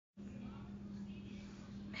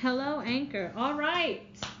Hello, Anchor. All right.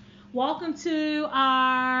 Welcome to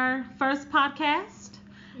our first podcast.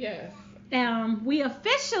 Yes. We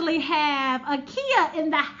officially have Akia in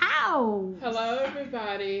the house. Hello,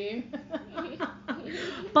 everybody.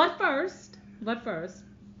 but first,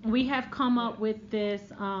 we have come up with this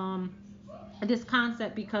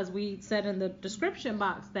concept because we said in the description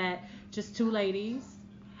box that just two ladies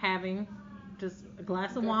having just a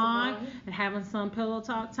glass of wine and having some pillow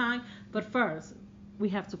talk time. But first, we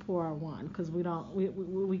have to pour our wine because we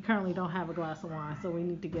currently don't have a glass of wine, so we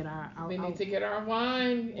need to get we need to get our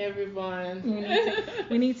wine, everyone.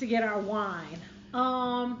 we need to get our wine.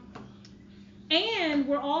 And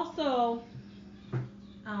we're also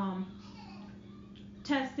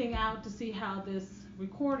testing out to see how this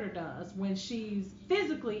recorder does when she's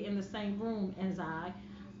physically in the same room as I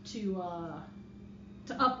to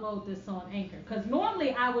upload this on Anchor. Because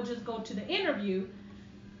normally I would just go to the interview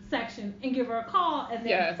section and give her a call, and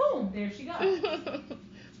then boom, there she goes.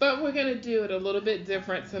 But we're going to do it a little bit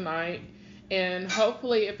different tonight, and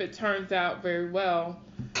hopefully if it turns out very well,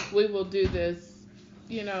 we will do this,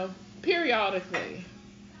 periodically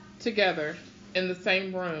together in the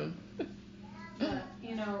same room. But,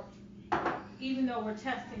 even though we're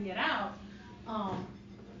testing it out,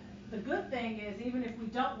 the good thing is even if we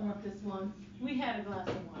don't want this one, we had a glass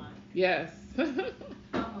of wine. Yes.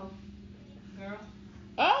 Uh-oh. Girl.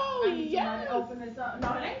 Oh, I need somebody to open this up.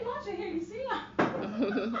 No, it ain't much in here. You see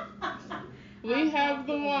it? We have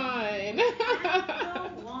the wine.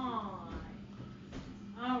 The wine.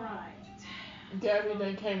 All right. Gabby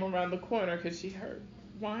then came around the corner because she heard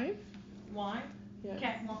wine. Wine? Yes.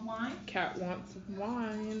 Cat want wine? Cat wants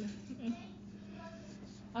wine.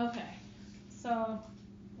 Okay. So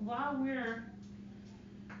while we're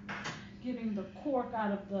getting the cork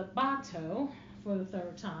out of the Bato for the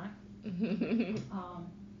third time, I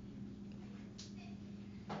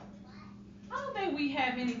don't think we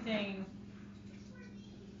have anything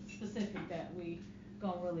specific that we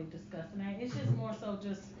gonna really discuss tonight. It's just more so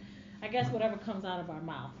just, I guess, whatever comes out of our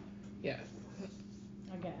mouth. Yes.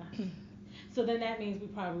 Okay. So then that means we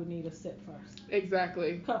probably need a sip first.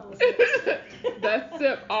 Exactly. Couple of sips. That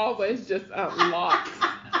sip always just unlocks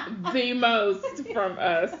the most from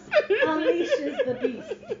us. Unleashes the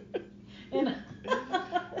beast. And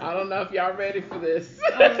I don't know if y'all ready for this.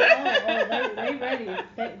 they ready.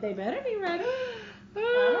 They better be ready. I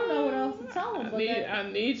don't know what else to tell them. I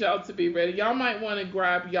need y'all to be ready. Y'all might want to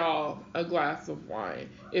grab y'all a glass of wine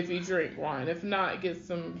if you drink wine. If not, get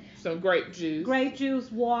some grape juice. Grape juice,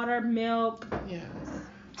 water, milk. Yes.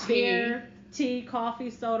 Beer, tea, coffee,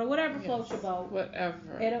 soda, whatever floats your boat.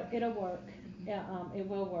 Whatever. It'll work. Yeah, it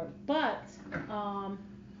will work. But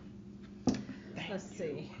let's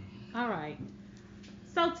see. All right.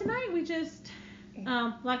 So tonight we just,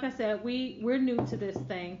 like I said, we're new to this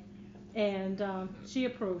thing. And she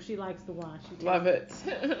approves. She likes the wine. She love it.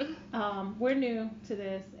 We're new to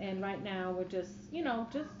this, and right now we're just,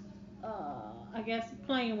 I guess,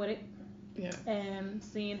 playing with it. Yeah. And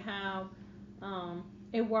seeing how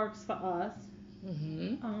it works for us.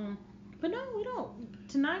 Mm-hmm. But no, we don't.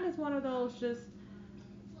 Tonight is one of those just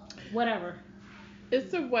whatever.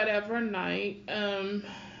 It's a whatever night.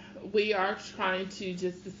 We are trying to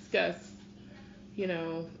just discuss,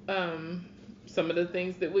 some of the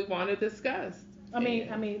things that we want to discuss. I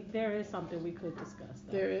mean, there is something we could discuss,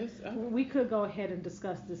 though. There is? Oh. We could go ahead and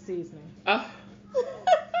discuss the seasoning. Oh.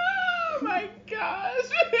 Oh my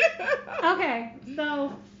gosh. Okay,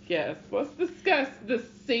 so. Yes, let's discuss the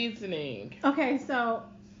seasoning. Okay, so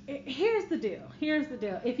here's the deal.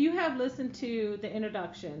 If you have listened to the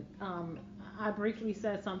introduction, I briefly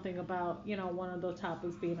said something about, one of those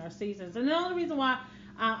topics being our seasons. And the only reason why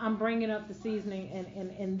I'm bringing up the seasoning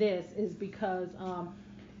in this is because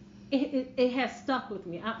it has stuck with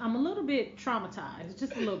me. I'm a little bit traumatized,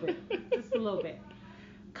 just a little bit.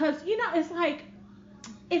 Because, it's like,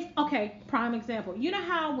 okay, prime example. You know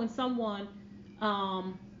how when someone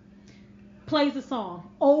plays a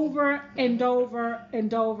song over and over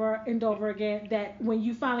and over and over again, that when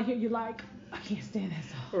you finally hear, you're like, I can't stand that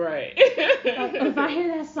song. Right. Like, if I hear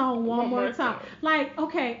that song one more time. Like,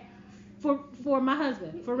 okay, for my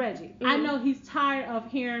husband, for Reggie, I know he's tired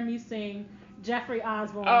of hearing me sing Jeffrey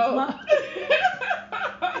Osborne's Love.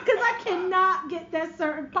 Because I cannot get that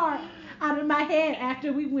certain part out of my head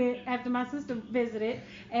after my sister visited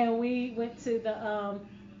and we went to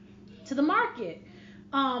the market.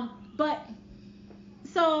 But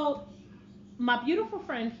so my beautiful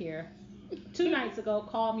friend here 2 nights ago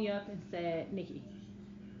called me up and said, Nikki,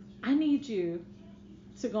 I need you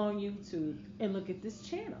to go on YouTube and look at this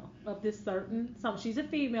channel. of this certain. So she's a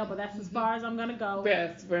female, but that's as far as I'm gonna go.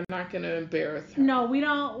 Yes, we're not gonna embarrass her. No, we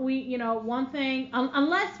don't. One thing,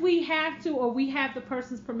 unless we have to or we have the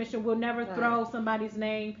person's permission, we'll never throw somebody's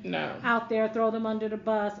name out there, throw them under the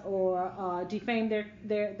bus, or defame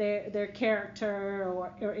their character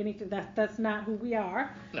or anything. That's not who we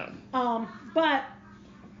are. No. But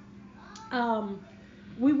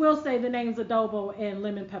we will say the names adobo and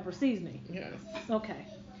lemon pepper seasoning. Yes. Okay.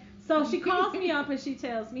 So she calls me up and she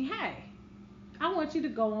tells me, hey, I want you to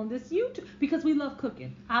go on this YouTube, because we love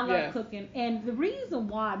cooking. I love cooking. And the reason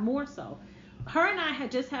why, more so, her and I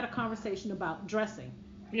had just had a conversation about dressing.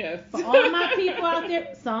 Yes. For all of my people out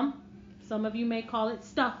there, some of you may call it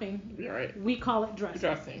stuffing. Right. We call it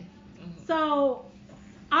dressing. Mm-hmm. So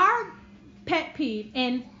our pet peeve,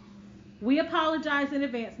 and we apologize in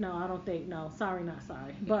advance. No, I don't think. No, sorry, not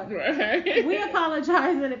sorry. But we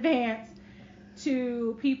apologize in advance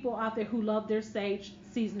to people out there who love their sage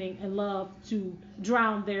seasoning and love to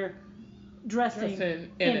drown their dressing in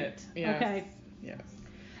it. Yes. Okay. Yes.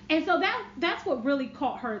 And so that's what really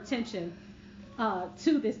caught her attention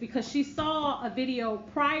to this, because she saw a video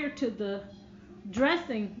prior to the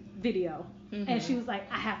dressing video, and she was like,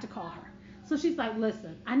 I have to call her. So she's like,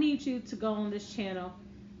 listen, I need you to go on this channel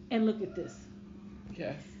and look at this.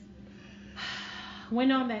 Yes.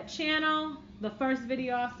 Went on that channel. The first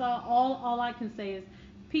video I saw, all I can say is,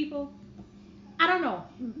 people, I don't know,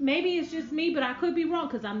 maybe it's just me, but I could be wrong,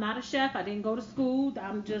 because I'm not a chef. I didn't go to school.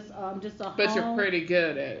 I'm just a But you're pretty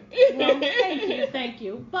good at it. Well, thank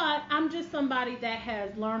you. But I'm just somebody that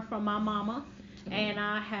has learned from my mama, and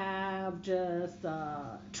I have just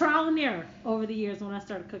trial and error over the years when I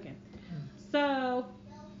started cooking. So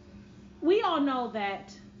we all know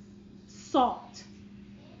that salt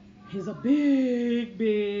is a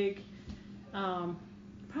big,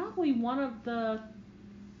 probably one of the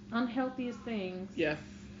unhealthiest things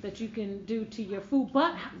that you can do to your food,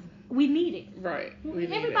 but we need it. Right.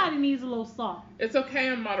 Everybody needs a little salt. It's okay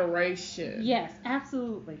in moderation. Yes,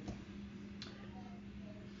 absolutely.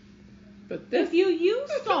 But if you use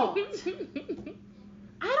salt,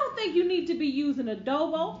 I don't think you need to be using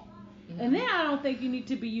adobo, and then I don't think you need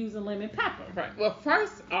to be using lemon pepper. Right. Well,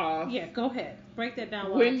 first off, go ahead. Break that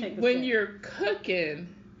down while I take a when sip. you're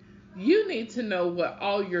cooking, you need to know what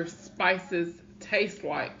all your spices taste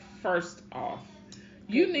like first off.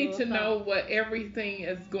 You need to know what everything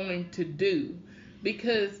is going to do,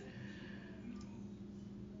 because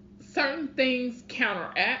certain things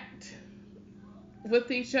counteract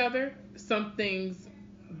with each other. Some things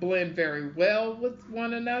blend very well with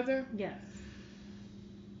one another. Yes.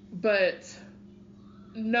 But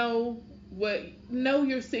know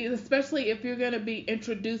your seeds, especially if you're going to be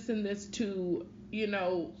introducing this to,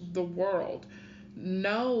 the world.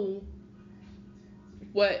 Know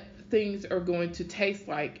what things are going to taste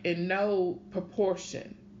like, and know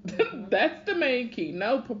proportion. That's the main key.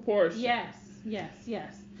 Know proportion. Yes.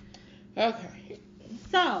 Okay.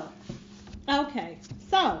 So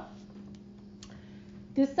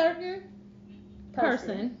this certain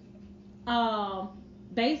person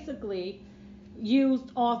basically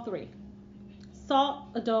used all three: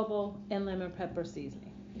 salt, adobo, and lemon pepper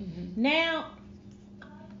seasoning. Now,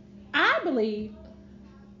 I believe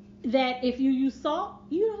that if you use salt,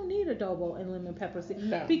 you don't need adobo and lemon pepper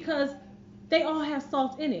seasoning, because they all have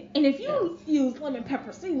salt in it. And if you use lemon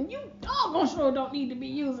pepper seasoning, you doggone sure don't need to be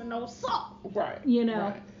using no salt. Right.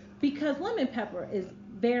 Right. Because lemon pepper is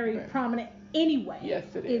very prominent anyway. Yes,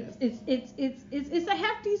 it is. It's a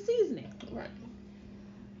hefty seasoning. Right.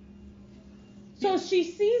 So she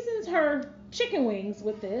seasons her chicken wings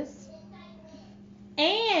with this,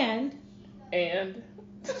 and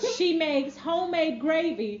she makes homemade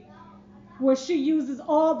gravy where she uses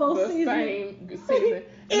all those seasonings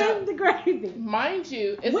in the gravy. Mind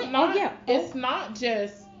you, it's not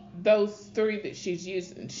just those three that she's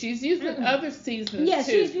using. She's using other seasonings too. Yeah,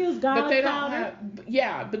 she's used garlic powder.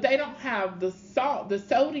 But they don't have the salt, the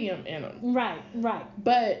sodium in them. Right.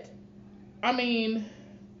 But I mean,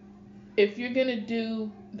 if you're gonna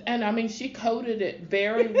do, and I mean, she coated it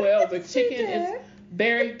very well. The chicken is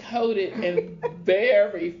very coated and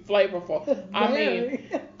very flavorful.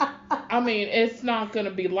 I mean, it's not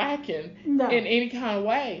gonna be lacking in any kind of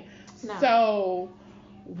way. No. So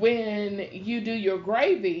when you do your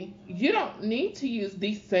gravy, you don't need to use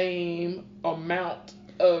the same amount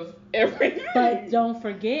of everything. But don't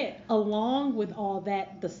forget, along with all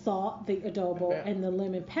that, the salt, the adobo, and the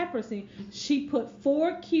lemon pepper seasoning, she put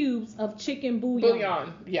 4 cubes of chicken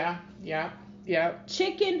bouillon. Yeah.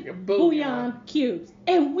 Chicken bouillon cubes.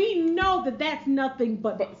 And we know that that's nothing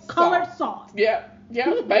but colored salt. Yeah,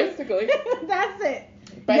 basically. That's it.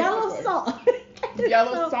 Basically. Yellow salt.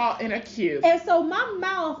 Yellow salt in a cube. And so my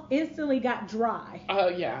mouth instantly got dry. Oh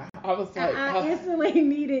yeah, I was like, I instantly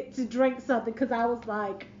needed to drink something because I was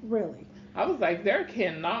like, really? I was like, there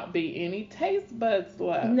cannot be any taste buds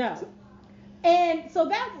left. No. And so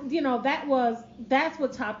that's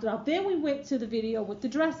what topped it off. Then we went to the video with the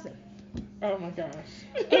dressing. Oh my gosh.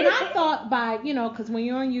 And I thought because when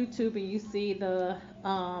you're on YouTube and you see the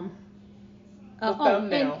thumbnail.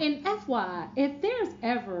 And FYI, if there's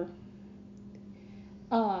ever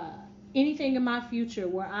anything in my future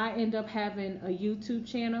where I end up having a YouTube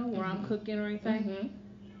channel where I'm cooking or anything,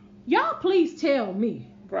 y'all please tell me.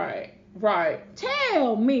 Right.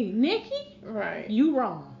 Tell me, Nikki. Right. You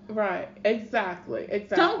wrong. Right. Exactly.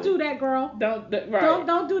 Don't do that, girl.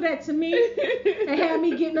 Don't do that to me and have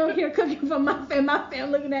me getting over here cooking for my family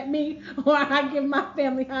looking at me, or I give my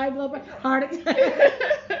family high blood pressure, heart attack.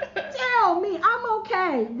 Tell me I'm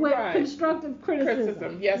okay with constructive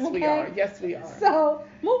criticism. Yes, okay? We are. So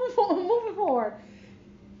moving forward,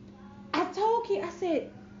 I told Kid, I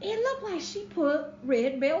said, it looked like she put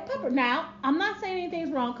red bell pepper. Now, I'm not saying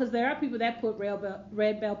anything's wrong because there are people that put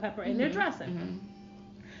red bell pepper in their dressing.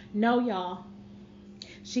 No, y'all.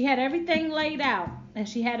 She had everything laid out, and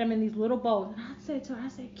she had them in these little bowls. And I said to her,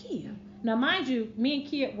 Kia. Now, mind you, me and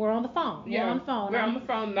Kia were on the phone. Yeah, we're on the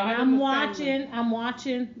phone. I'm watching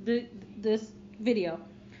this video.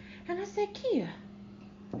 And I said, Kia,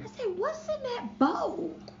 what's in that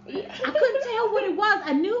bowl? Yeah. I couldn't tell what it was.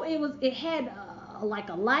 I knew it had like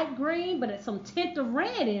a light green, but it's some tint of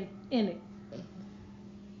red in it.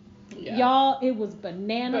 Yeah. Y'all, it was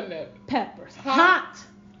banana peppers. Hot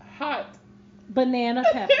banana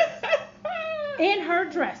peppers in her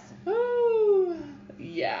dressing. Ooh,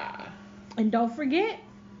 yeah. And don't forget,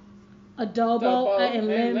 adobo and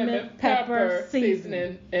lemon pepper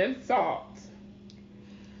seasoning and salt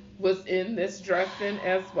was in this dressing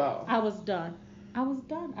as well. I was done.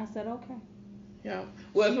 I said, okay. Yeah.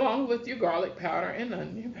 Well, along with your garlic powder and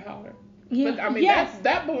onion powder. Yeah. But I mean,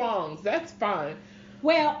 that belongs. That's fine.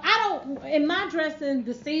 Well, in my dressing,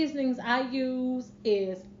 the seasonings I use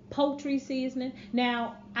is poultry seasoning.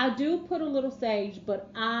 Now, I do put a little sage, but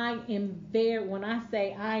I am when I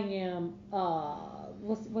say I am,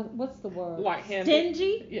 what's the word? Light-handed.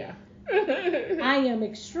 Stingy. Yeah. I am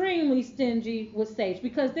extremely stingy with sage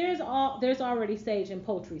because there's already sage in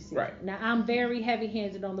poultry season. Right. Now, I'm very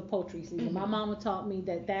heavy-handed on the poultry season. My mama taught me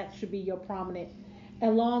that should be your prominent,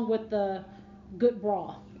 along with the good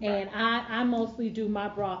broth. Right. And I mostly do my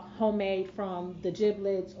broth homemade from the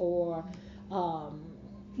giblets or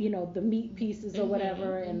the meat pieces or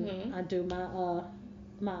whatever, and I do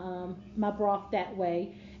my broth that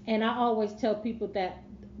way. And I always tell people that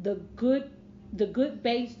the good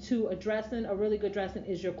base to a really good dressing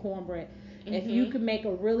is your cornbread. If you can make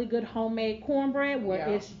a really good homemade cornbread where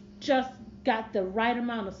it's just got the right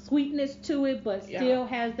amount of sweetness to it, but still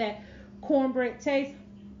has that cornbread taste,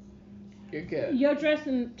 you're good. Your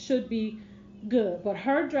dressing should be good. But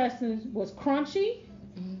her dressing was crunchy.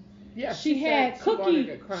 Yeah, she had cookie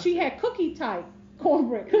type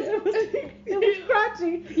cornbread because it was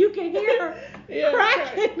crunchy. You can hear her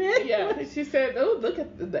cracking it. Yeah, she said, "Oh, look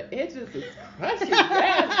at the edges. It's crunchy."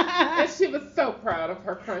 Yes. And she was so proud of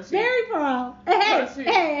her crunchy. Very proud.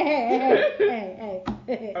 Hey.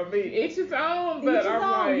 I mean, each his own, but I'm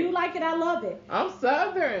like, you like it, I love it. I'm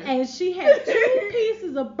Southern. And she had 2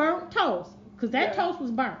 pieces of burnt toast because that toast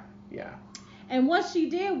was burnt. Yeah. And what she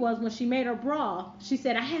did was when she made her broth, she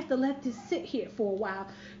said, I have to let this sit here for a while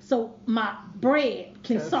so my bread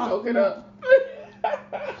can soak it up.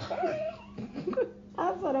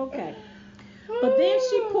 I said, okay. But then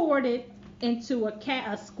she poured it into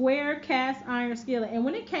a square cast iron skillet. And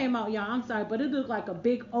when it came out, y'all, I'm sorry, but it looked like a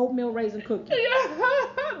big oatmeal raisin cookie.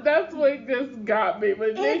 Yeah, that's what just got me.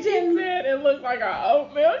 But then she said it looked like an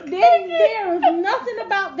oatmeal cookie. There was nothing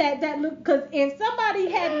about that looked, because if somebody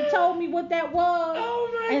hadn't told me what that was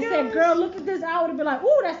and said, girl, look at this, I would have been like,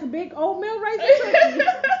 ooh, that's a big oatmeal raisin cookie.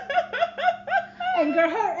 And girl,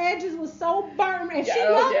 her edges was so burnt, and she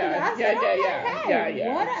loved it. I said, okay,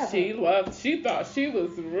 whatever. She thought she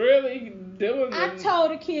was really doing it. I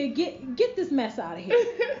told the kid, get this mess out of here.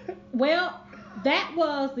 Well, that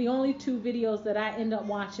was the only 2 videos that I ended up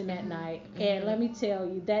watching that night. And let me tell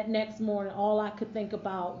you, that next morning, all I could think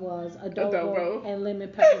about was adobo. And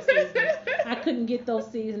lemon pepper seasoning. I couldn't get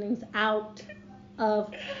those seasonings out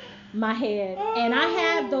of my head. And I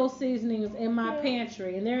have those seasonings in my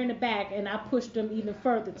pantry, and they're in the back, and I pushed them even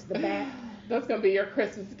further to the back. That's going to be your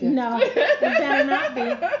Christmas gift. No, it better not be.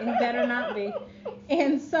 It better not be.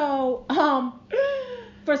 And so,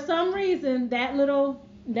 for some reason, that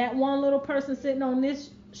one little person sitting on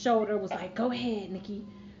this shoulder was like, go ahead, Nikki.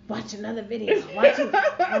 watch another video.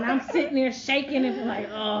 And I'm sitting there shaking and like,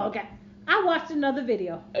 oh, God. I watched another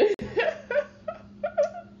video.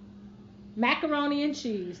 Macaroni and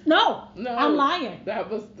cheese. No, I'm lying. That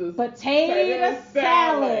was the potato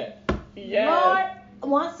salad. Yes.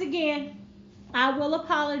 Lord, once again, I will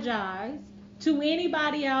apologize to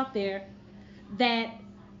anybody out there that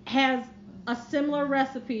has a similar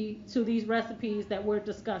recipe to these recipes that we're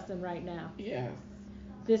discussing right now. Yes.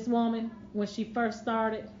 This woman, when she first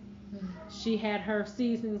started, she had her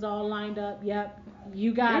seasonings all lined up. Yep.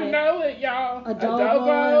 You got it. You know it, y'all.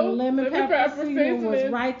 Adobo and lemon pepper seasoning was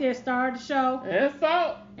right there, started the show.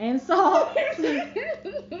 And salt.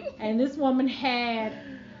 And this woman had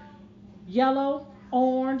yellow,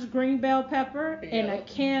 orange, green bell pepper, and a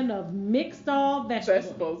can of mixed all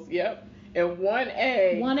vegetables. Yep. And one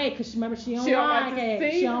egg. One egg, because remember, she don't like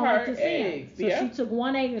eggs. She don't like to see eggs. So she took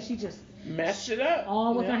one egg and she just mashed it up.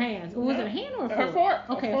 All with her hands. Was it a hand or a fork? Her fork.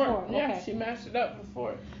 Okay, a fork. Yeah, okay. she mashed it up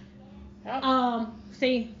before. Yep.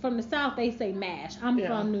 See, from the South they say mash. I'm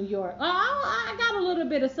from New York. I got a little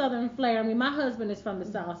bit of Southern flair. I mean, my husband is from the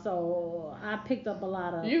South, so I picked up a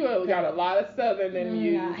lot of. You got a lot of Southern in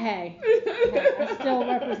you. Hey, I still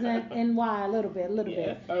represent NY a little bit.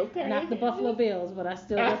 Okay. Not the Buffalo Bills, but I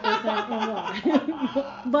still represent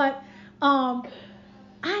NY. But I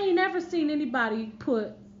ain't never seen anybody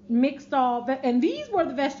put mixed all, and these were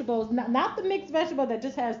the vegetables, not the mixed vegetable that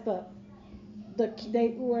just has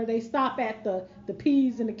where they stop at the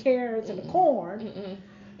peas and the carrots and the corn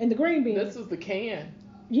and the green beans. This was the can.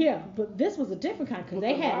 Yeah, but this was a different kind because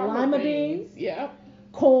they had lima beans,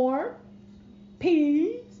 corn,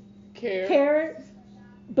 peas, carrots,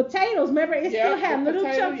 potatoes. Remember, it still had little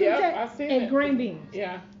chunks and green beans.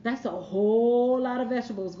 Yeah. That's a whole lot of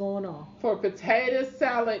vegetables going on. For potato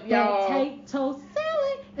salad, y'all. Potato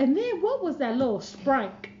salad. And then what was that little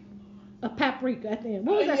sprank? A paprika at the end.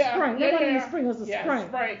 What was that sprank? That wasn't a spring, it was a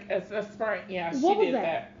sprank. It's a sprank. Yeah, what she did was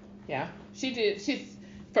that. Yeah, she did. She's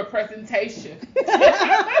for presentation.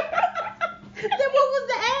 Then what was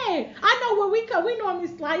the egg? I know where we normally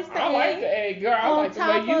slice the egg. I like the egg, girl. I like the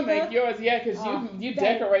way you make yours. Yeah, because you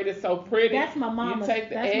decorate it so pretty. That's my mama's. You take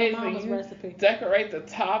the eggs and you recipe. Decorate the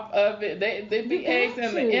top of it. They be eggs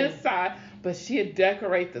in the inside, but she'd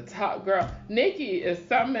decorate the top. Girl, Nikki is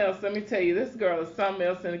something else. Let me tell you, this girl is something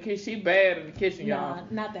else in the kitchen. She bad in the kitchen, y'all. Nah,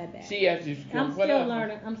 not that bad. She as you. I'm still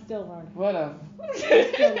learning. Whatever. I'm still learning.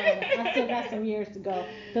 I still got some years to go.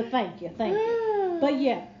 So thank you. But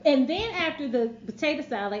yeah, and then after the potato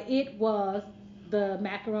salad, it was the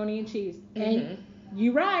macaroni and cheese. And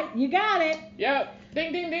you right, you got it. Yep.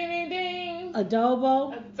 Ding, ding, ding, ding, ding.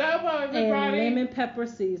 Adobo, everybody. And lemon pepper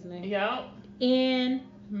seasoning. Yep. In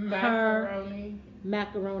macaroni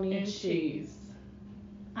and cheese.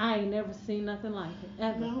 I ain't never seen nothing like it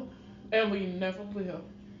ever. No. And we never will.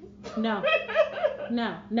 No.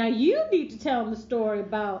 Now you need to tell them the story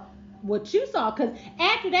about what you saw, because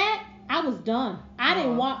after that I was done. I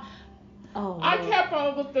didn't want. I kept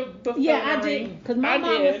on with the I did, because my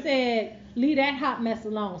mama said leave that hot mess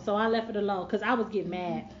alone, so I left it alone because I was getting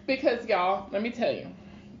mad. Because y'all, let me tell you,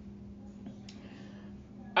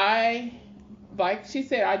 like she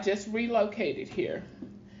said, I just relocated here,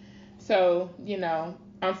 so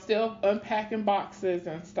I'm still unpacking boxes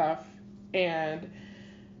and stuff, and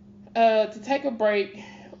to take a break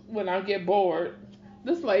when I get bored,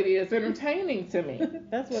 this lady is entertaining to me.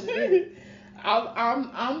 That's what it is.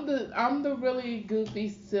 I'm the really goofy,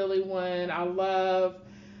 silly one. I love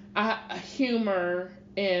humor,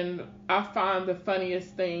 and I find the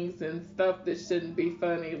funniest things and stuff that shouldn't be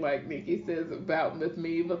funny, like Nikki says about with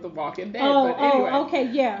The Walking Dead. But anyway, okay,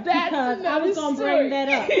 yeah. Because I was gonna bring that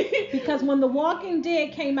up because when The Walking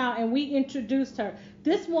Dead came out and we introduced her,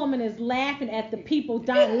 this woman is laughing at the people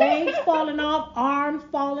dying, legs falling off, arms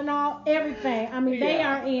falling off, everything. I mean, they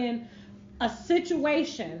are in a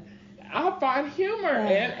situation. I find humor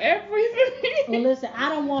in everything. Well, listen, I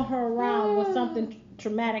don't want her around when something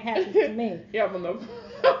traumatic happens to me. Yeah, when the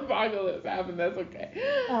apocalypse happens, that's okay.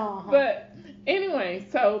 But anyway,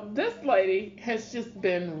 so this lady has just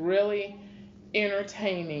been really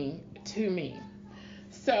entertaining to me.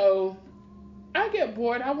 So I get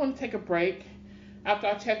bored. I want to take a break. After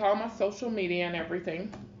I check all my social media and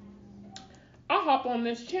everything, I'll hop on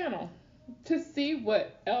this channel to see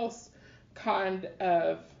what else kind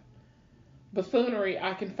of buffoonery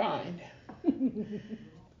I can find.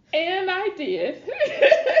 And I did.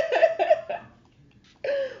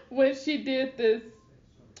 When she did this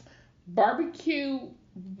barbecue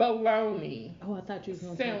bologna. Oh, I thought you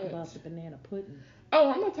were going to talk about the banana pudding.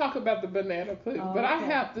 Oh, I'm going to talk about the banana pudding. Oh, but okay. I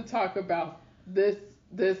have to talk about this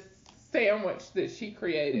sandwich that she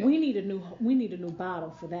created. We need a new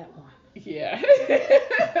bottle for that one. Yeah.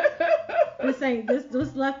 This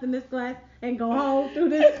left in this glass ain't gonna hold through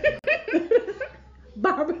this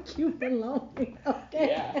barbecue bologna. Okay.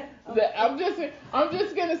 Yeah. I'm just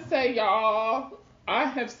gonna say, y'all, I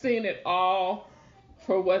have seen it all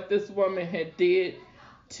for what this woman had did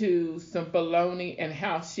to some bologna and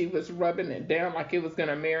how she was rubbing it down like it was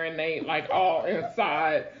gonna marinate like all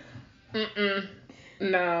inside.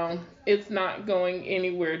 No, it's not going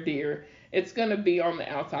anywhere, dear. It's gonna be on the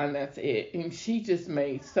outside and that's it. And she just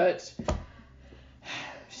made such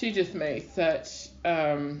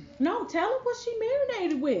No, tell her what she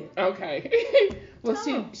marinated with. Okay.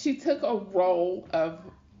 Well, she took a roll of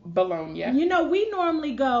bologna. You know, we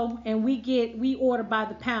normally go and we order by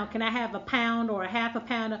the pound. Can I have a pound or a half a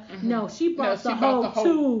pound? Mm-hmm. No, she bought the whole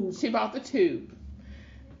tube. She bought the tube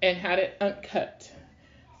and had it uncut.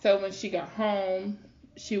 So when she got home,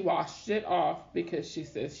 she washed it off because she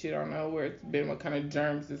says she don't know where it's been, what kind of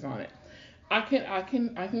germs is on it. I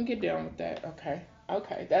can get down with that.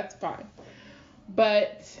 Okay, that's fine.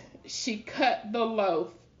 But she cut the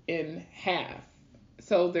loaf in half.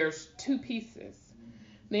 So there's 2 pieces.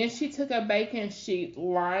 Then she took a baking sheet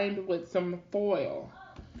lined with some foil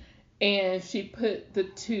and she put the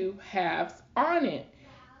 2 halves on it.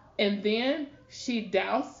 And then she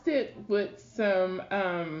doused it with some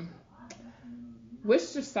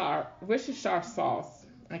Worcestershire sauce.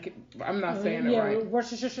 I'm not saying it right.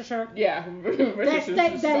 Worcestershire. Yeah.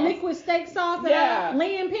 That liquid steak sauce that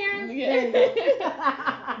Lynn Parents.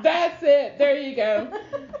 Yeah. That's it. There you go.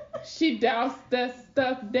 She doused that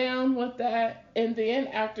stuff down with that, and then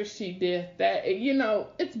after she did that,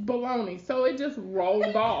 it's bologna, so it just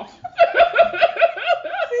rolled off. See,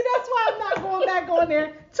 that's why I'm not going back on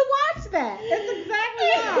there to watch that. That's exactly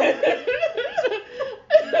why.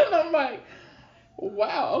 And I'm like,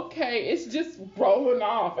 wow, okay, it's just rolling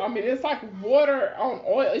off. I mean, it's like water on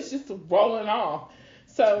oil. It's just rolling off.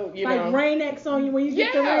 So, like Rain-X on you when you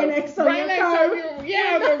get the Rain-X on your car.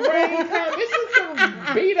 Yeah, the rain comes. It's just to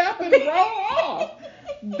beat up and roll off.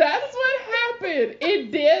 That's what happened.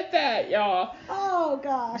 It did that, y'all. Oh,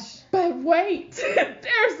 gosh. But wait,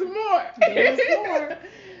 there's more. There's more.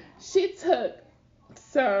 She took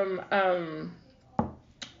some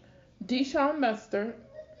Dijon mustard,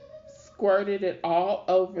 squirted it all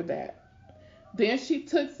over that. Then she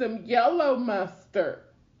took some yellow mustard,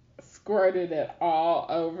 squirted it all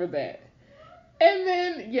over that. And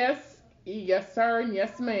then, yes sir, and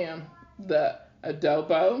yes ma'am, the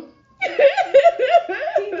adobo, Ding,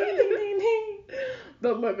 ding, ding, ding, ding.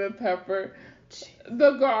 the lemon pepper,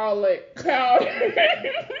 the garlic powder,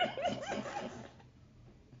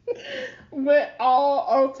 went all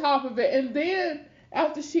on top of it. And then,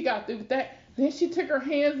 after she got through with that, then she took her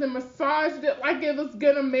hands and massaged it like it was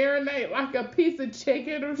gonna marinate like a piece of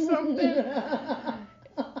chicken or something.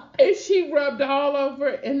 And she rubbed all over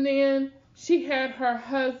it, and then she had her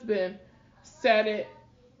husband set it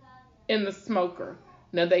in the smoker.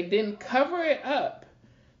 Now, they didn't cover it up.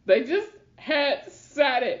 They just had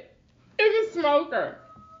set it in the smoker.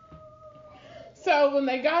 So when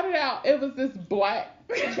they got it out, it was this black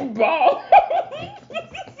ball.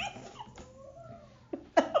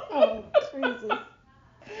 Oh, Jesus.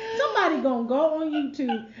 Somebody gonna go on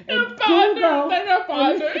YouTube and find her. They gonna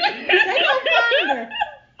find her.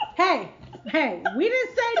 Hey, we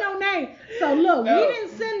didn't say no name. So look, we didn't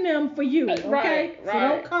send them for you, okay? Right. So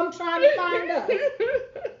don't come trying to find us.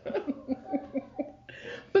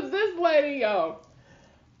 But this lady, y'all,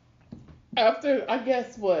 after, I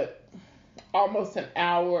guess almost an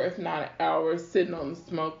hour, if not an hour, sitting on the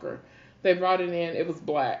smoker, they brought it in. It was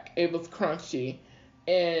black. It was crunchy.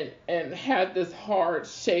 And had this hard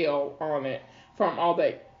shell on it from all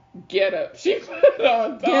that get up she put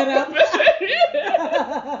on top of it.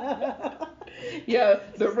 Yeah,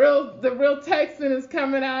 the real Texan is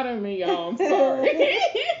coming out of me, y'all. I'm sorry.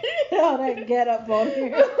 All that get up on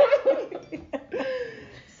here.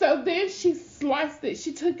 So then she sliced it.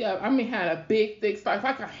 She took had a big thick slice,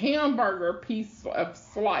 like a hamburger piece of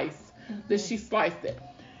slice. Mm-hmm. That she sliced it.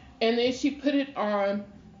 And then she put it on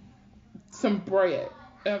some bread.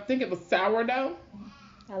 I think it was sourdough.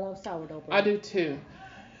 I love sourdough bread. I do too.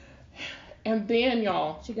 And then,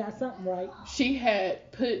 y'all, she got something right. She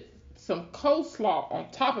had put some coleslaw on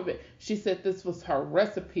top of it. She said this was her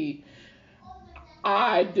recipe.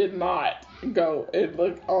 I did not go and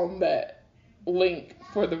look on that link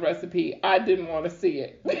for the recipe. I didn't want to see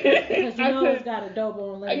it. Because you know it's got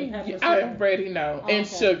adobo and lemon pepper. I already know. And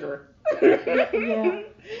sugar. Yeah.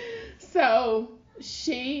 So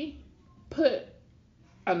she put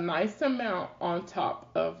a nice amount on top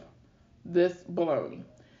of this bologna.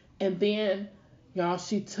 And then, y'all,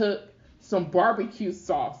 she took some barbecue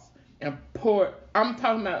sauce and poured. I'm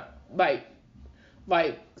talking about like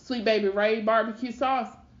Sweet Baby Ray barbecue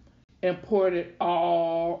sauce, and poured it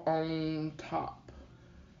all on top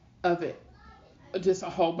of it, just a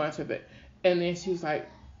whole bunch of it. And then she was like,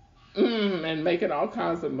 and making all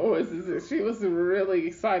kinds of noises, and she was really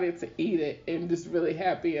excited to eat it and just really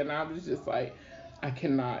happy. And I was just like, I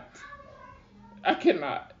cannot,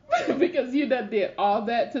 because you done did all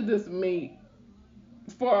that to this meat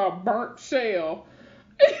for a burnt shell.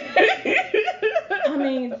 I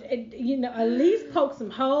mean, at least poke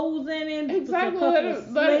some holes in it. Exactly. A couple of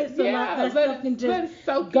slits so that stuff can just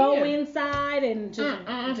go inside and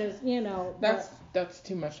just That's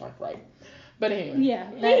too much like right. But anyway.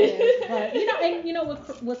 Yeah, that is.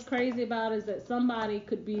 But what's crazy about it is that somebody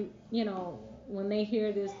could be, when they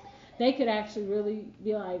hear this, they could actually really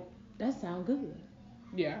be like, that sounds good.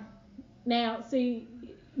 Yeah. Now, see,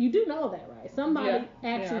 you do know that, right? Somebody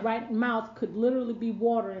right mouth could literally be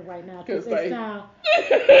watering right now because it sounds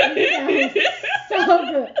so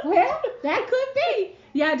good. Well, that could be.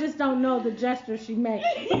 Yeah, I just don't know the gesture she made.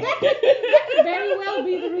 But that could very well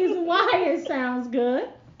be the reason why it sounds good.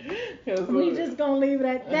 We just gonna leave it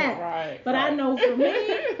at that. Right. But I know for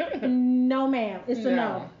me, no ma'am. It's a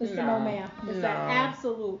no. It's a no ma'am. It's an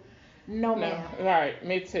absolute no ma'am. Right,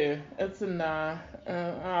 me too. It's a nah.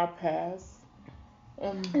 I'll pass.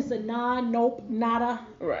 It's a nah, nope, nada.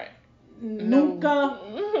 Right. Nunca.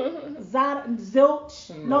 Zada, zilch.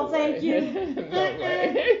 No thank you. No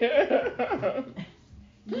way.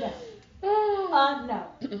 No. No.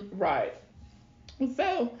 Right.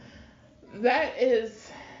 So that is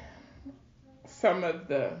some of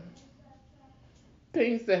the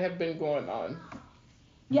things that have been going on.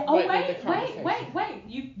 Yeah. Oh, wait.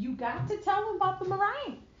 You got to tell them about the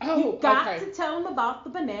meringue. Oh, you got to tell them about the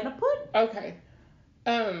banana pudding. Okay.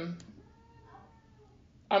 I'm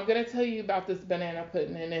gonna tell you about this banana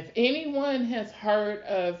pudding, and if anyone has heard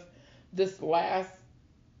of this last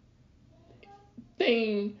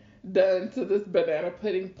thing done to this banana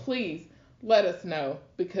pudding, please let us know,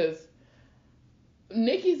 because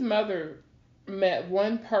Nikki's mother met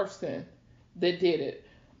one person that did it,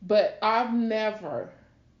 but I've never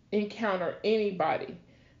encountered anybody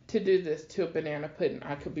to do this to a banana pudding.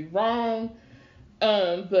 I could be wrong,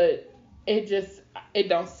 but it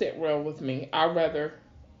don't sit well with me. I'd rather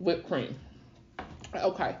whipped cream.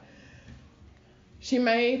 Okay. She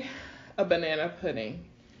made a banana pudding,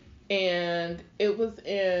 and it was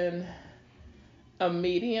in a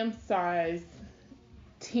medium-sized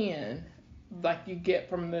tin like you get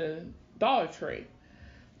from the Dollar Tree,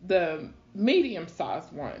 the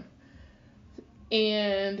medium-sized one.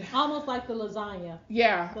 And almost like the lasagna.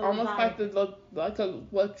 Yeah, almost lasagna. like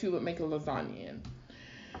what you would make a lasagna in.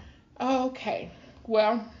 Okay,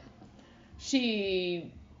 well,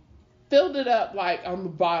 she filled it up like on the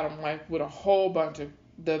bottom, like with a whole bunch of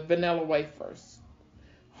the vanilla wafers,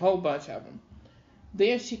 whole bunch of them.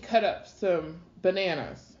 Then she cut up some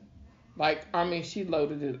bananas, she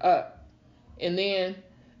loaded it up, and then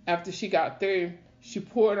after she got through, she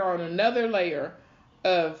poured on another layer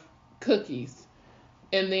of cookies,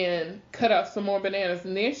 and then cut up some more bananas,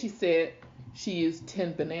 and then she said she used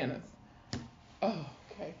 10 bananas. Oh,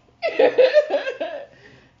 okay.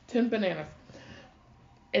 10 bananas.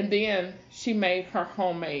 And then she made her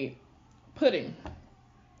homemade pudding.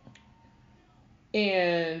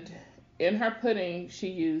 And in her pudding, she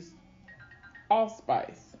used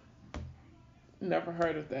allspice. Never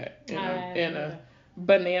heard of that. In a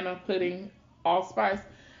banana pudding, allspice.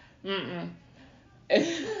 And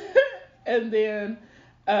then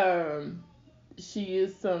she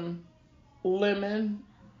used some lemon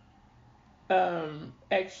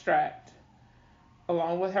extract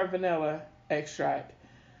along with her vanilla extract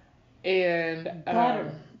and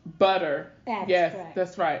butter. Extract. Yes,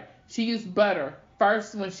 that's right. She used butter.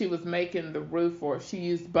 First, when she was making the roux for it, she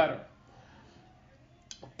used butter.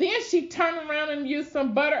 Then she turned around and used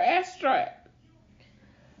some butter extract.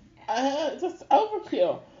 Just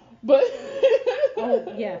overkill. But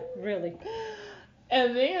oh yeah, really.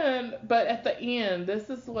 And then, but at the end, this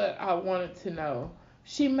is what I wanted to know.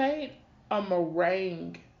 She made a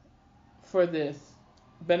meringue for this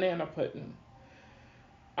banana pudding.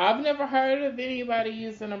 I've never heard of anybody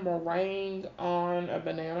using a meringue on a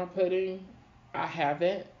banana pudding. I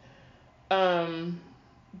haven't.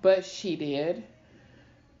 But she did.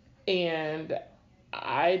 And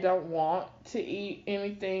I don't want to eat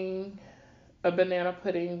a banana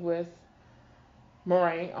pudding with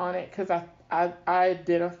meringue on it, because I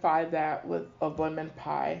identify that with a lemon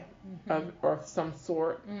pie of some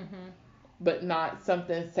sort. but not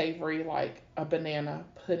something savory like a banana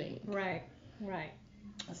pudding. Right. Right.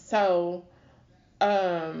 So,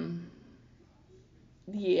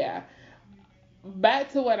 yeah.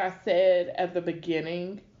 Back to what I said at the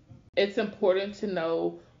beginning, it's important to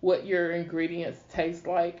know what your ingredients taste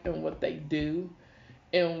like and what they do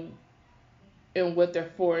and what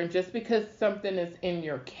they're for. And just because something is in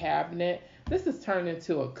your cabinet, this has turned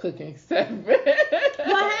into a cooking segment.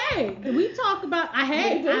 Well, hey, we talk about.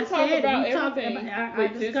 Our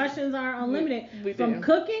discussions are unlimited from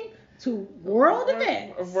cooking to world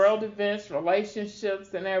events,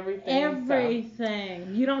 relationships, and everything. Everything.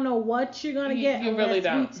 So, you don't know what you're gonna get unless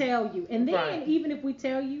really we tell you. And then even if we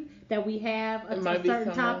tell you that we have a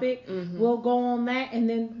certain topic, we'll go on that. And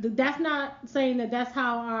then that's not saying that that's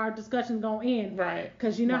how our discussion's gonna end. Right.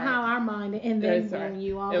 Because you know how our mind. And then when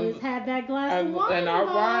you always have that glass of wine. And our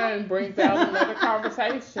wine brings out another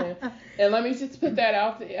conversation. And let me just put that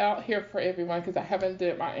out here for everyone because I haven't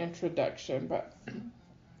did my introduction, but.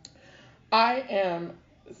 I am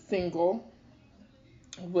single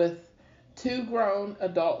with 2 grown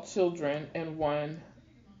adult children and 1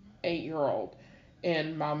 8-year-old.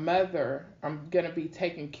 And my mother, I'm going to be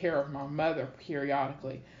taking care of my mother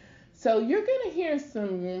periodically. So you're going to hear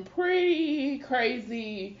some pretty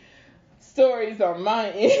crazy stories on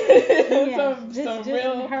my end. Yeah, some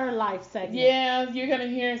real her life segments. Yeah, you're going to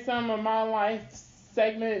hear some of my life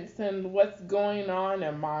segments and what's going on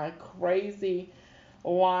in my crazy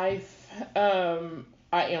life. I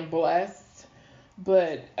am blessed,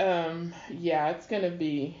 but yeah, it's gonna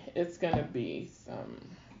be some.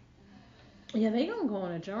 Yeah, they gonna go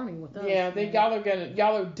on a journey with us. Yeah,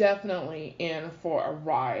 y'all are definitely in for a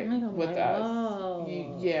ride with us.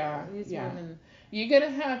 Whoa, yeah. Women. You're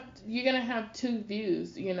gonna have 2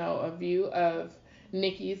 views. You know, a view of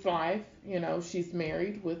Nikki's life. You know, she's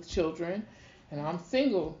married with children. And I'm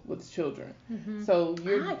single with children. Mm-hmm. So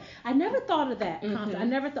I never thought of that. Mm-hmm. I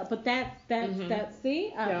never thought, but that's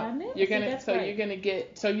see, I never. You're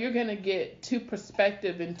gonna get 2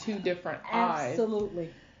 perspectives and 2 different eyes.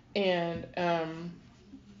 Absolutely. And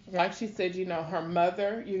like she said, you know, her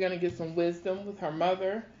mother, you're going to get some wisdom with her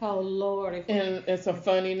mother. Oh, Lord. And some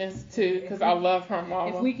funniness, too, because I love her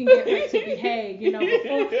mama. If we can get her to behave, you know,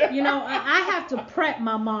 I have to prep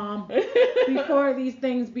my mom before these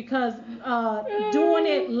things because doing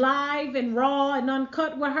it live and raw and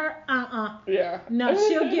uncut with her, Yeah. No,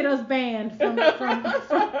 she'll get us banned from the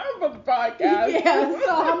podcast. Yeah,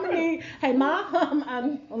 so I'm going to need, hey,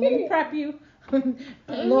 Mom, let me prep you. A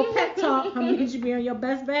little pep talk. I'm gonna need you to be on your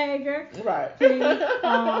best behavior. Right.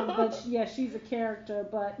 But yeah, she's a character.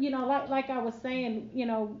 But you know, like I was saying, you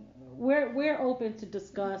know, we're open to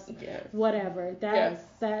discuss whatever.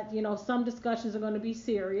 That you know, some discussions are going to be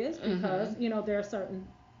serious because you know there are certain.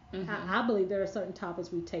 I believe there are certain topics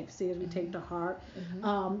we take serious, we take to heart.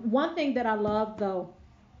 One thing that I love though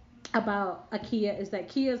about Akia is that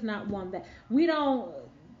Kia is not one that we don't.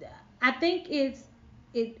 I think it's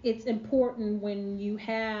important when you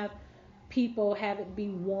have people, have it be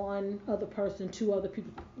one other person, 2 other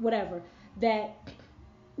people, whatever, that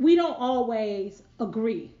we don't always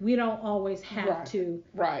agree. We don't always have to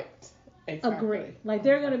agree. Like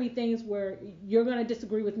there are going to be things where you're going to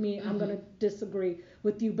disagree with me, I'm going to disagree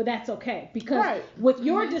with you, but that's okay because with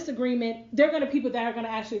your disagreement, there are going to be people that are going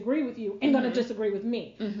to actually agree with you and going to disagree with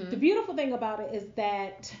me. The beautiful thing about it is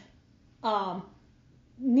that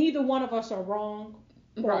neither one of us are wrong.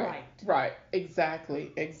 Right.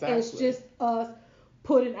 Exactly. It's just us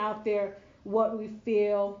putting out there what we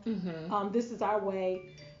feel. This is our way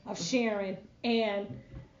of sharing. And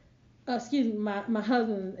excuse me, my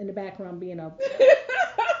husband in the background being a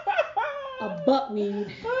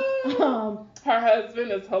buttweed. Her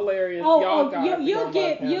husband is hilarious.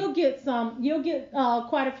 You'll get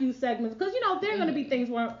quite a few segments because you know there are going to be things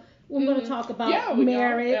where we're going to talk about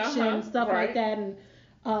marriage and stuff like that and.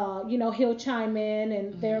 You know, he'll chime in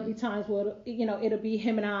and there'll be times where, you know, it'll be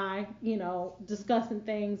him and I, you know, discussing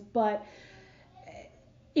things. But,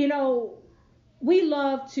 you know, we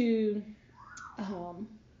love to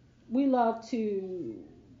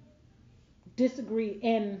disagree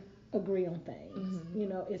and agree on things. You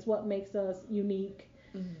know, it's what makes us unique.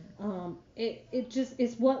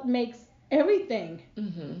 It's what makes everything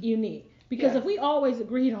unique. Because if we always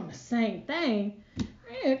agreed on the same thing,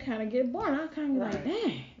 it kind of get boring. I kind of like,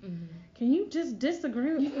 dang, can you just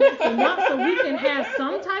disagree with me enough so we can have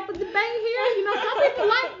some type of debate here? You know, some people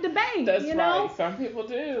like debate. That's you know? right. Some people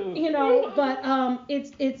do. You know, but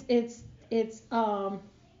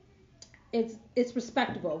it's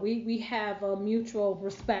respectable. We have a mutual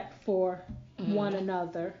respect for one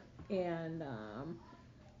another, and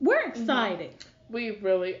we're excited. We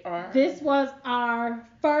really are. This was our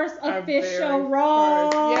first Our official very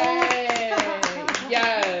roll. first. Yay!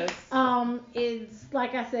 Yes. It's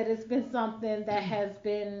like I said, it's been something that has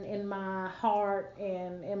been in my heart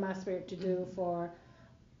and in my spirit to do for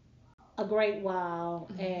a great while,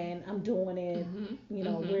 and I'm doing it.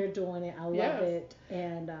 We're doing it. I love it,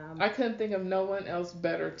 and I couldn't think of no one else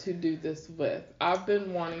better to do this with. I've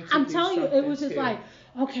been wanting to. I'm telling you, it was just too. like,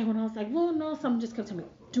 okay, when I was like, well, no, someone just kept telling me,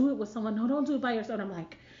 do it with someone. No, don't do it by yourself. And I'm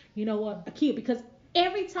like, you know what, Akia, because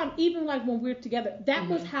every time, even like when we're together, that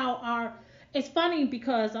was how our. It's funny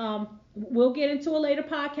because we'll get into a later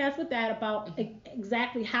podcast with that about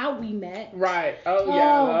exactly how we met. Right. Oh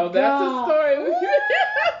yeah. Oh, that's a story.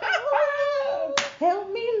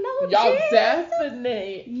 Help me know. Y'all Jesus.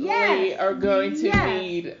 definitely are going to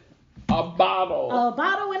need a bottle. A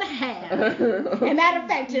bottle and a half. And matter of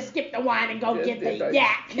fact, just skip the wine and go get the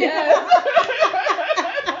yak. Yes.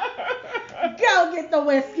 Go get the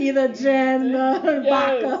whiskey, the gin, the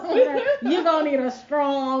vodka. You're going to need a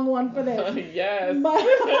strong one for this. Yes. But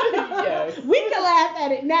Yes. We can laugh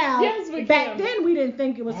at it now. Yes, we can. Back then, we didn't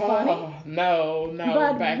think it was funny. No.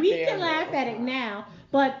 But back we then, can laugh at it now.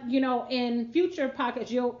 But, in future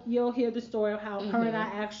podcasts, you'll hear the story of how her and I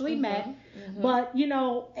actually met. But,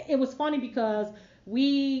 it was funny because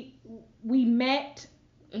we met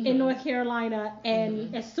in North Carolina,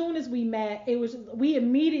 and as soon as we met, we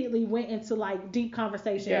immediately went into like deep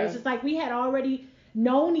conversation. Yes. It was just like we had already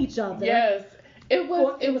known each other. Yes. It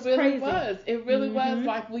was really crazy. It really was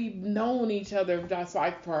like we've known each other just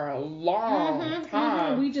like for a long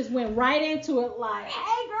time. We just went right into it like,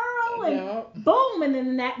 hey girl, and boom, and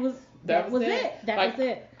then that was it. That was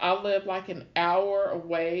it. I lived like an hour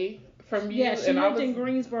away from you. Yeah, she lived in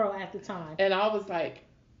Greensboro at the time. And I was like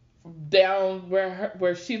down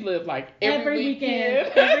where she lived like every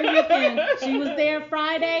weekend. Every weekend. She was there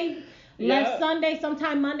Friday, left Sunday,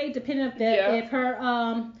 sometime Monday, depending if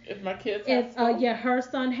her if my kids had school. Her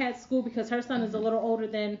son had school because her son is a little older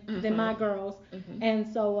than my girls, and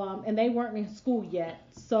so and they weren't in school yet.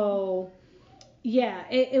 So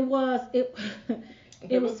it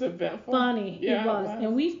was eventful. Funny. It was.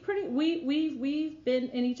 And we've been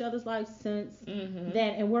in each other's lives since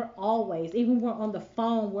then, and we're always, even when we're on the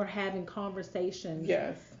phone, we're having conversations.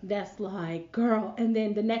 Yes. That's like, girl, and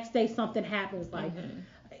then the next day something happens like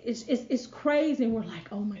it's crazy, and we're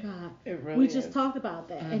like, oh my God. It really we just talked about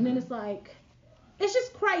that. And then it's like, it's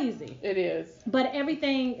just crazy. It is. But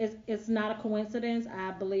everything is not a coincidence.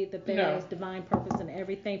 I believe that there is divine purpose in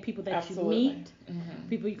everything. People that you meet,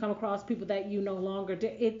 people you come across, people that you no longer do.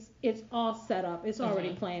 It's all set up. It's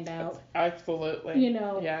already planned out. Absolutely.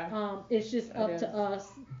 It's just up to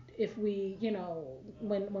us if we,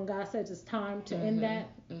 when God says it's time to end that,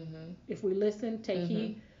 if we listen, take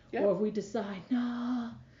heed, or if we decide,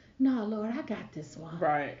 no, Lord, I got this one.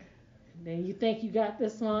 Right. Then you think you got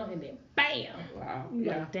this one, and then bam! Wow.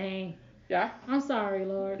 You're like, dang. Yeah. I'm sorry,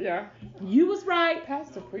 Lord. Yeah. You was right.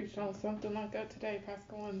 Pastor preached on something like that today,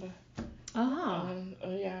 Pastor Linda. Yeah.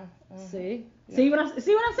 Yeah. See what I'm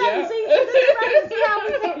saying? Yeah. See right? See how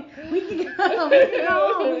we can go.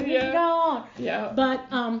 We can go on. Yeah. But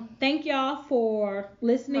thank y'all for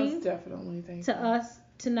listening. Most definitely. Thank to you. us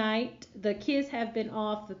tonight. The kids have been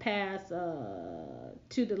off the past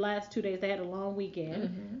the last 2 days. They had a long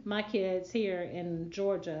weekend. My kids here in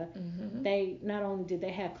Georgia, they not only did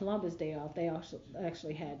they have Columbus Day off, they also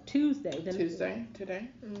actually had Tuesday today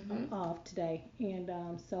off today, and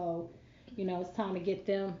so it's time to get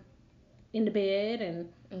them into bed and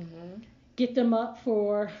get them up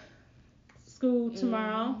for school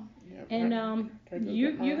tomorrow. Yep. And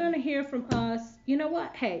you're gonna hear from us. You know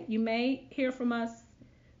what? Hey, you may hear from us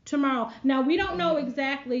tomorrow. Now, we don't know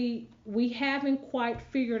exactly. We haven't quite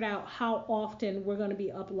figured out how often we're going to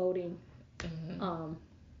be uploading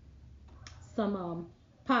some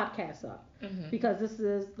podcasts up, because this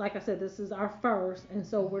is, like I said, this is our first, and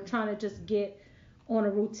so we're trying to just get on a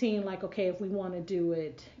routine. Like, okay, if we want to do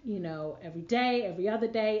it, every day, every other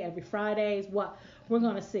day, every Fridays, what we're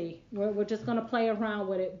going to see. We're just going to play around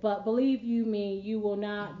with it. But believe me, you will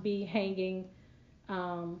not be hanging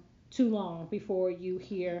too long before you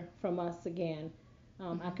hear from us again.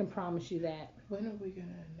 I can promise you that. When are we going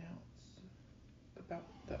to announce about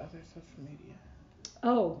the other social media?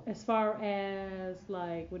 Oh, as far as,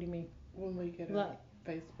 like, what do you mean? When we get a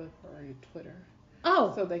Facebook or a Twitter.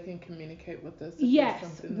 Oh. So they can communicate with us.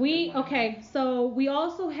 Yes. So we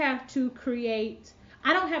also have to create,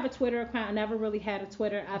 I don't have a Twitter account. I never really had a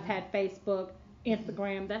Twitter. I've had Facebook,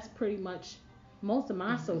 Instagram. That's pretty much most of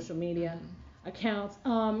my social media accounts.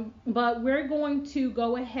 But we're going to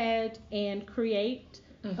go ahead and create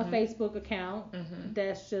a Facebook account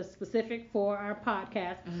that's just specific for our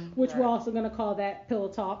podcast, which right. we're also going to call that Pillow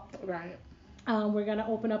Talk. Right. We're going to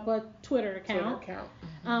open up a Twitter account.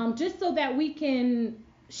 Mm-hmm. Just so that we can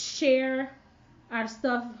share our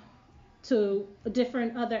stuff to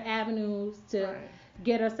different other avenues to right.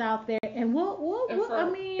 get us out there. And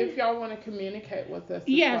if y'all want to communicate with us,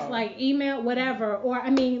 yes, well. like email, whatever, or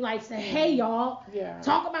I mean, like say, hey y'all,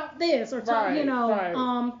 talk about this, or talk, right,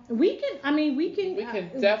 right. we can definitely,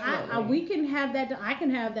 we can have that. I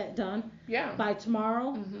can have that done, by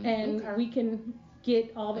tomorrow, and we can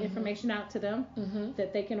get all the information out to them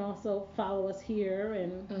that they can also follow us here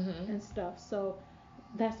and stuff. So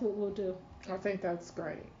that's what we'll do. I think that's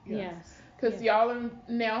great. Yes. Because y'all are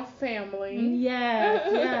now family.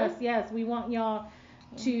 Yes. We want y'all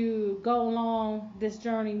to go along this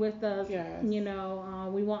journey with us. Yes.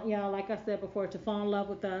 We want y'all, like I said before, to fall in love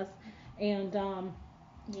with us. And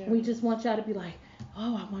we just want y'all to be like,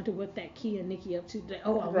 oh, I wonder what that Key and Nikki up to today.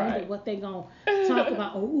 Oh, I wonder what they going to talk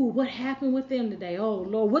about. Oh, what happened with them today? Oh,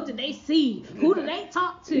 Lord, what did they see? Who did they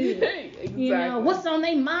talk to? Exactly. What's on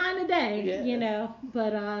their mind today? Yes.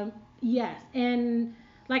 But, yes. And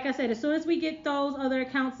like I said, as soon as we get those other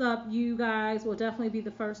accounts up, you guys will definitely be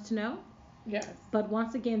the first to know. Yes. But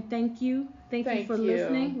once again, thank you. Thank you for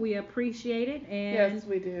listening. We appreciate it. And yes,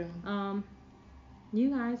 we do. You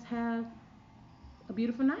guys have a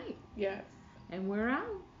beautiful night. Yes. And we're out.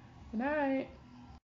 Good night.